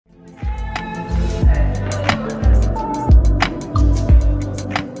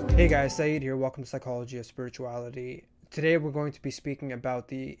Hey guys, Saeed here. Welcome to Psychology of Spirituality. Today we're going to be speaking about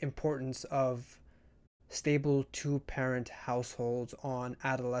the importance of stable two-parent households on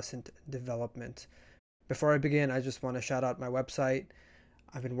adolescent development. Before I begin, I just want to shout out my website.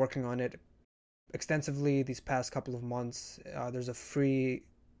 I've been working on it extensively these past couple of months. There's a free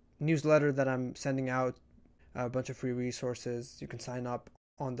newsletter that I'm sending out, a bunch of free resources. You can sign up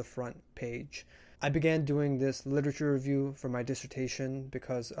on the front page. I began doing this literature review for my dissertation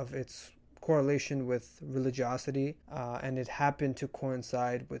because of its correlation with religiosity, and it happened to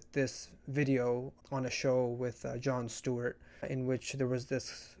coincide with this video on a show with Jon Stewart, in which there was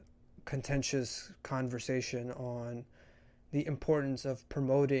this contentious conversation on the importance of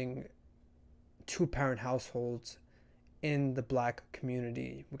promoting two-parent households in the Black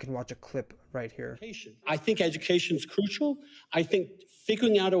community. We can watch a clip right here. I think education is crucial. I think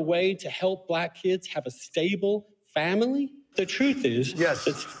figuring out a way to help Black kids have a stable family. The truth is, yes,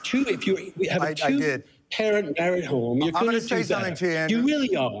 if you have a two-parent married home, you're going to say something to you, Andrew. You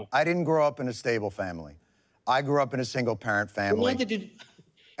really are. I didn't grow up in a stable family. I grew up in a single-parent family. Well, neither did.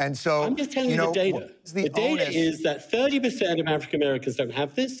 And so, I'm just telling you the data. The data is that 30% of African Americans don't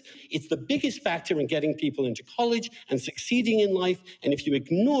have this. It's the biggest factor in getting people into college and succeeding in life. And if you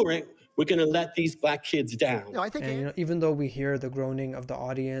ignore it, we're going to let these Black kids down. No, I think even though we hear the groaning of the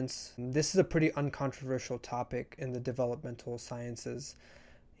audience, this is a pretty uncontroversial topic in the developmental sciences.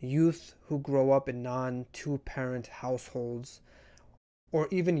 Youth who grow up in non-two-parent households, or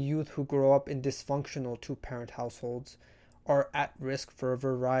even youth who grow up in dysfunctional two-parent households, are at risk for a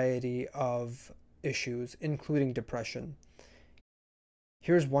variety of issues, including depression.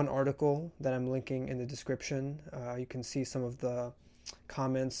 Here's one article that I'm linking in the description. You can see some of the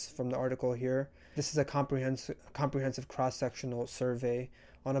comments from the article here. This is a comprehensive cross-sectional survey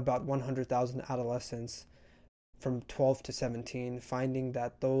on about 100,000 adolescents from 12 to 17, finding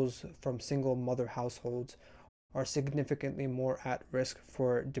that those from single mother households are significantly more at risk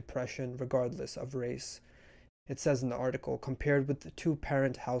for depression regardless of race. It says in the article, compared with the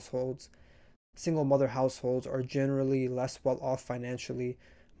two-parent households, single mother households are generally less well off financially,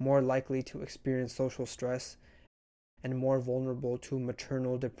 more likely to experience social stress, and more vulnerable to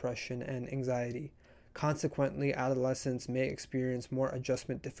maternal depression and anxiety. Consequently, adolescents may experience more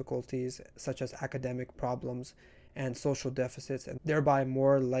adjustment difficulties, such as academic problems and social deficits, and thereby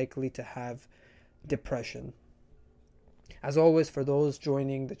more likely to have depression. As always, for those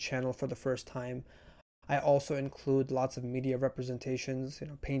joining the channel for the first time, I also include lots of media representations,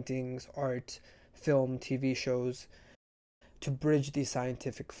 paintings, art, film, TV shows, to bridge these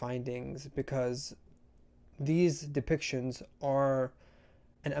scientific findings, because these depictions are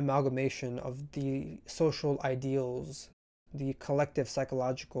an amalgamation of the social ideals, the collective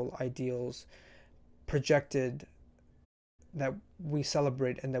psychological ideals projected that we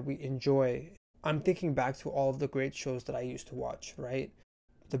celebrate and that we enjoy. I'm thinking back to all of the great shows that I used to watch, right?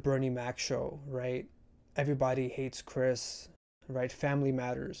 The Bernie Mac show, right? Everybody Hates Chris, right? Family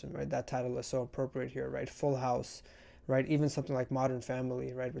Matters, right? That title is so appropriate here, right? Full House, right? Even something like Modern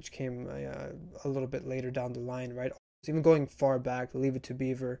Family, right? Which came a little bit later down the line, right? Even going far back, Leave It to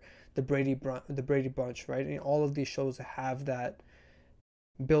Beaver, the Brady Bunch, right? And all of these shows have that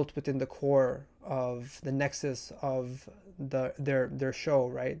built within the core of the nexus of their show,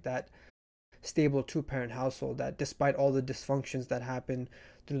 right? That stable two-parent household that, despite all the dysfunctions that happen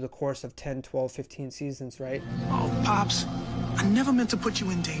through the course of 10, 12, 15 seasons, right? Oh, Pops, I never meant to put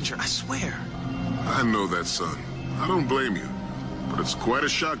you in danger, I swear. I know that, son. I don't blame you. But it's quite a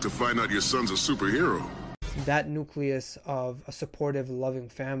shock to find out your son's a superhero. That nucleus of a supportive, loving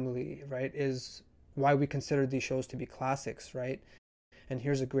family, right, is why we consider these shows to be classics, right? And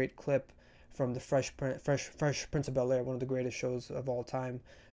here's a great clip from the Fresh Prince of Bel-Air, one of the greatest shows of all time.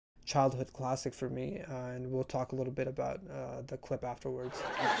 Childhood classic for me, and we'll talk a little bit about the clip afterwards.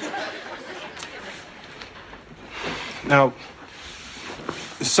 Now,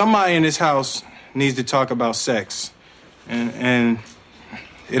 somebody in this house needs to talk about sex, and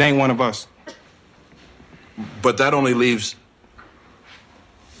it ain't one of us. But that only leaves...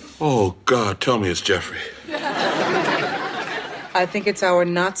 Oh, God, tell me it's Jeffrey. I think it's our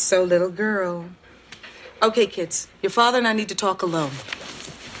not-so-little girl. Okay, kids, your father and I need to talk alone.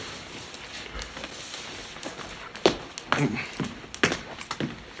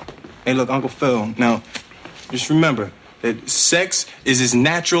 Hey, look, Uncle Phil, now, just remember that sex is as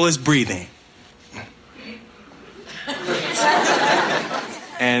natural as breathing.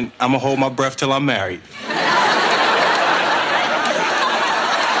 And I'm gonna hold my breath till I'm married.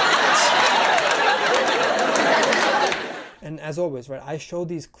 And as always, right, I show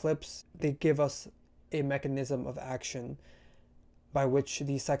these clips, they give us a mechanism of action by which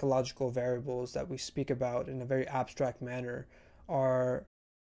these psychological variables that we speak about in a very abstract manner are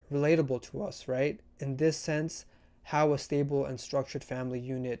relatable to us, right? In this sense, how a stable and structured family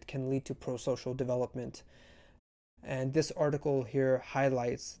unit can lead to prosocial development. And this article here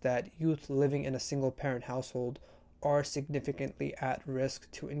highlights that youth living in a single parent household are significantly at risk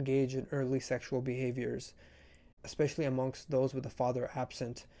to engage in early sexual behaviors, especially amongst those with a father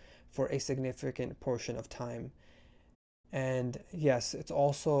absent for a significant portion of time. And yes, it's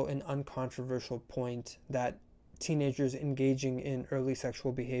also an uncontroversial point that teenagers engaging in early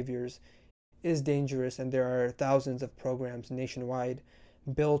sexual behaviors is dangerous, and there are thousands of programs nationwide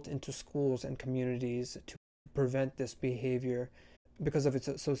built into schools and communities to prevent this behavior because of its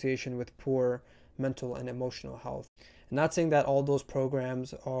association with poor mental and emotional health. I'm not saying that all those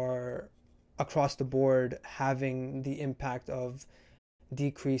programs are across the board having the impact of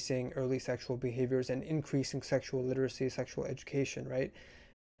decreasing early sexual behaviors and increasing sexual literacy, sexual education, right?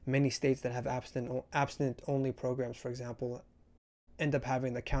 Many states that have abstinent-only programs, for example, end up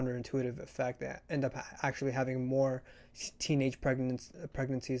having the counterintuitive effect that end up actually having more teenage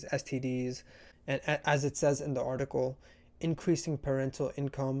pregnancies, STDs, and as it says in the article, increasing parental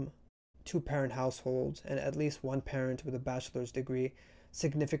income, two-parent households, and at least one parent with a bachelor's degree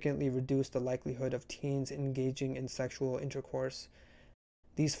significantly reduce the likelihood of teens engaging in sexual intercourse.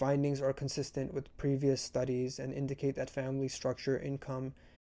 These findings are consistent with previous studies and indicate that family structure, income,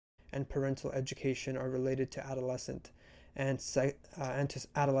 and parental education are related to adolescent and to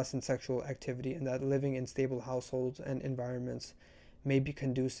adolescent sexual activity, and that living in stable households and environments may be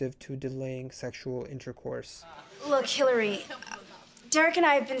conducive to delaying sexual intercourse. Look, Hillary, Derek and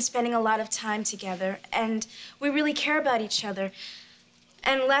I have been spending a lot of time together, and we really care about each other.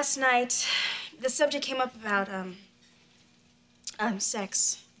 And last night, the subject came up about,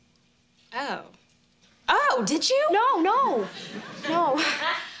 sex. Oh. Oh, did you? No.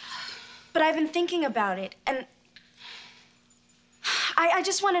 But I've been thinking about it, and I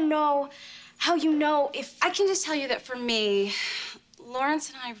just want to know how you know if... I can just tell you that for me, Lawrence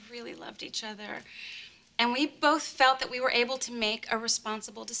and I really loved each other, and we both felt that we were able to make a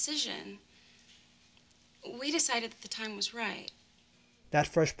responsible decision. We decided that the time was right. That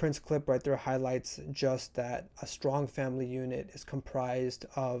Fresh Prince clip right there highlights just that a strong family unit is comprised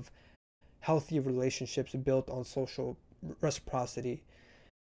of healthy relationships built on social reciprocity.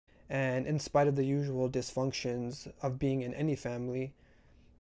 And in spite of the usual dysfunctions of being in any family,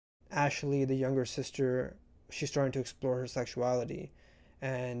 Ashley, the younger sister, she's starting to explore her sexuality.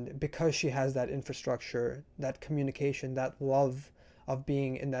 And because she has that infrastructure, that communication, that love of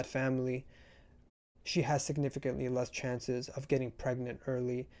being in that family, she has significantly less chances of getting pregnant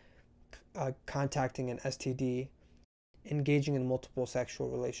early, contacting an STD, engaging in multiple sexual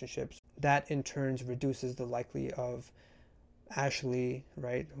relationships. That in turn reduces the likelihood of Ashley,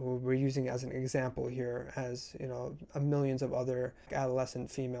 right, who we're using as an example here, as millions of other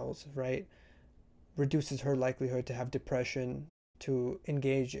adolescent females, right, reduces her likelihood to have depression, to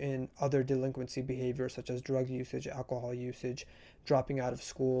engage in other delinquency behaviors such as drug usage, alcohol usage, dropping out of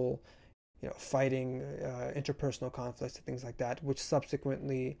school, fighting interpersonal conflicts and things like that, which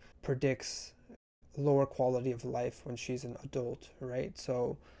subsequently predicts lower quality of life when she's an adult, right?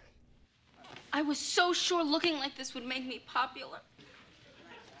 So I was so sure looking like this would make me popular.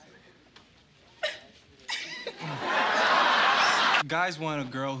 Guys want a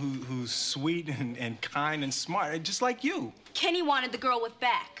girl who's sweet and kind and smart, just like you. Kenny wanted the girl with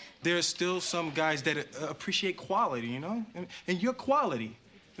back. There's still some guys that appreciate quality, and you're quality.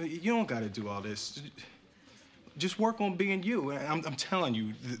 You don't got to do all this. Just work on being you. I'm telling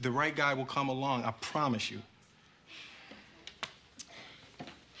you, the right guy will come along. I promise you.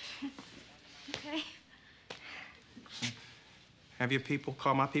 Okay. Have your people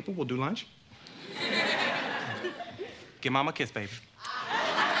call my people. We'll do lunch. Give Mama a kiss, baby.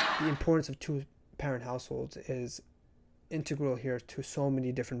 The importance of two-parent households is integral here to so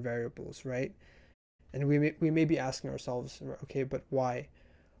many different variables, right? And we may be asking ourselves, okay, but why?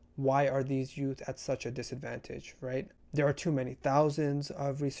 Why are these youth at such a disadvantage, right? There are too many, thousands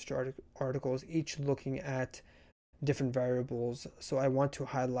of research articles, each looking at different variables. So I want to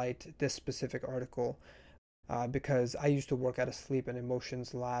highlight this specific article because I used to work at a sleep and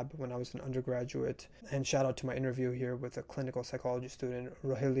emotions lab when I was an undergraduate. And shout out to my interview here with a clinical psychology student,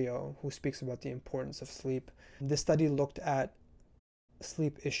 Rogelio, who speaks about the importance of sleep. This study looked at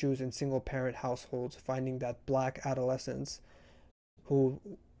sleep issues in single-parent households, finding that Black adolescents who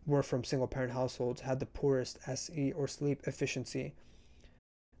were from single-parent households had the poorest SE, or sleep efficiency.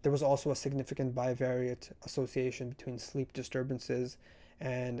 There was also a significant bivariate association between sleep disturbances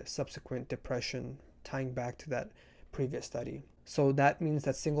and subsequent depression, tying back to that previous study. So that means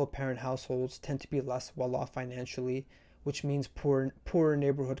that single-parent households tend to be less well-off financially, which means poorer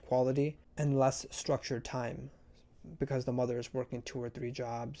neighborhood quality and less structured time because the mother is working 2 or 3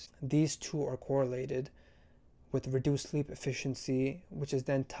 jobs. These two are correlated with reduced sleep efficiency, which is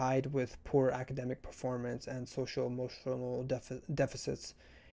then tied with poor academic performance and social-emotional deficits,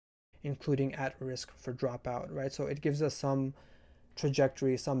 including at risk for dropout, right? So it gives us some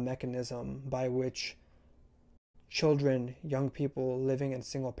trajectory, some mechanism by which children, young people living in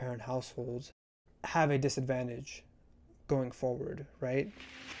single-parent households have a disadvantage going forward, right?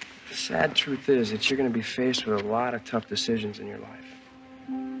 The sad truth is that you're going to be faced with a lot of tough decisions in your life.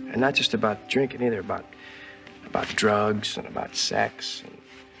 And not just about drinking either, about drugs and about sex and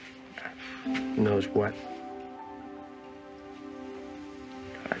who knows what.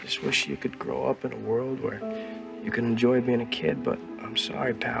 I just wish you could grow up in a world where you can enjoy being a kid, but I'm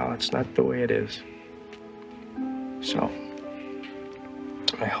sorry, pal, it's not the way it is. So,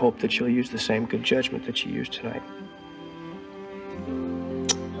 I hope that you'll use the same good judgment that you used tonight.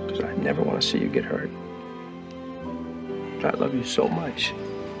 Because I never want to see you get hurt. I love you so much.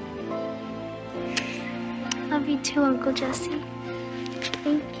 Love you too, Uncle Jesse.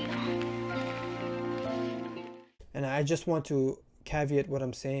 Thank you. And I just want to caveat what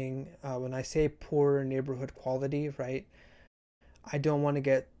I'm saying. When I say poor neighborhood quality, right, I don't want to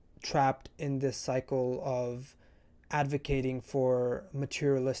get trapped in this cycle of advocating for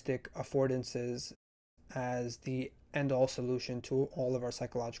materialistic affordances as the end-all solution to all of our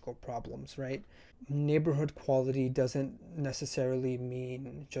psychological problems, right? Neighborhood quality doesn't necessarily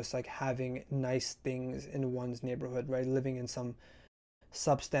mean just like having nice things in one's neighborhood, right? Living in some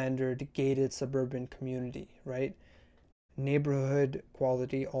substandard, gated suburban community, right? Neighborhood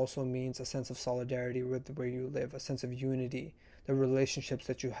quality also means a sense of solidarity with where you live, a sense of unity, the relationships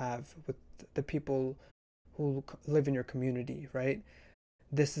that you have with the people who live in your community, right?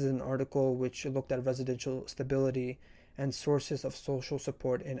 This is an article which looked at residential stability and sources of social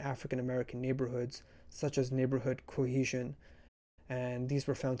support in African American neighborhoods, such as neighborhood cohesion, and these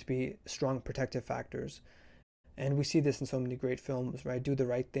were found to be strong protective factors. And we see this in so many great films, right? Do the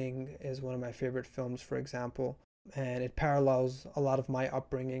Right Thing is one of my favorite films, for example, and it parallels a lot of my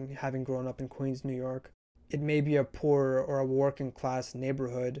upbringing, having grown up in Queens, New York. It may be a poor or a working class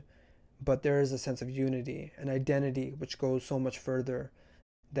neighborhood, but there is a sense of unity, an identity which goes so much further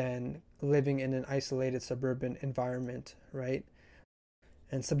than living in an isolated suburban environment, right?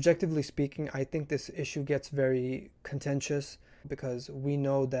 And subjectively speaking, I think this issue gets very contentious because we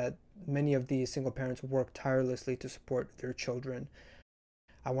know that many of these single parents work tirelessly to support their children.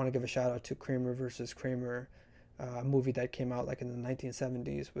 I want to give a shout out to Kramer versus Kramer, a movie that came out like in the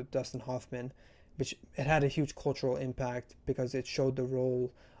 1970s with Dustin Hoffman, which it had a huge cultural impact because it showed the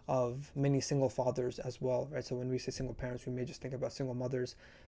role of many single fathers as well, right? So when we say single parents, we may just think about single mothers.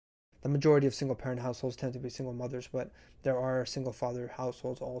 The majority of single parent households tend to be single mothers, but there are single father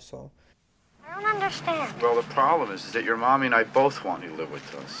households also. I don't understand. Well, the problem is that your mommy and I both want you to live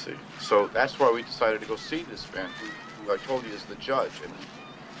with us, see? So that's why we decided to go see this man, who I told you is the judge, and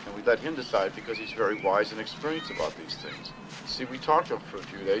we let him decide because he's very wise and experienced about these things. See, we talked to him for a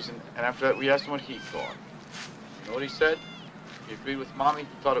few days, and after that we asked him what he thought. You know what he said? He agreed with Mommy. He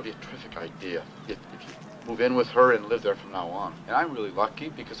thought it would be a terrific idea if you move in with her and live there from now on. And I'm really lucky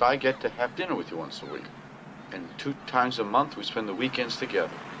because I get to have dinner with you once a week. And 2 times a month we spend the weekends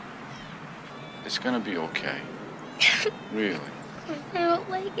together. It's gonna be okay. Really. I don't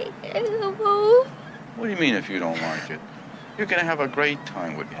like it anymore. What do you mean if you don't like it? You're gonna have a great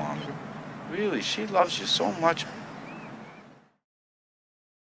time with Mom. Really, she loves you so much.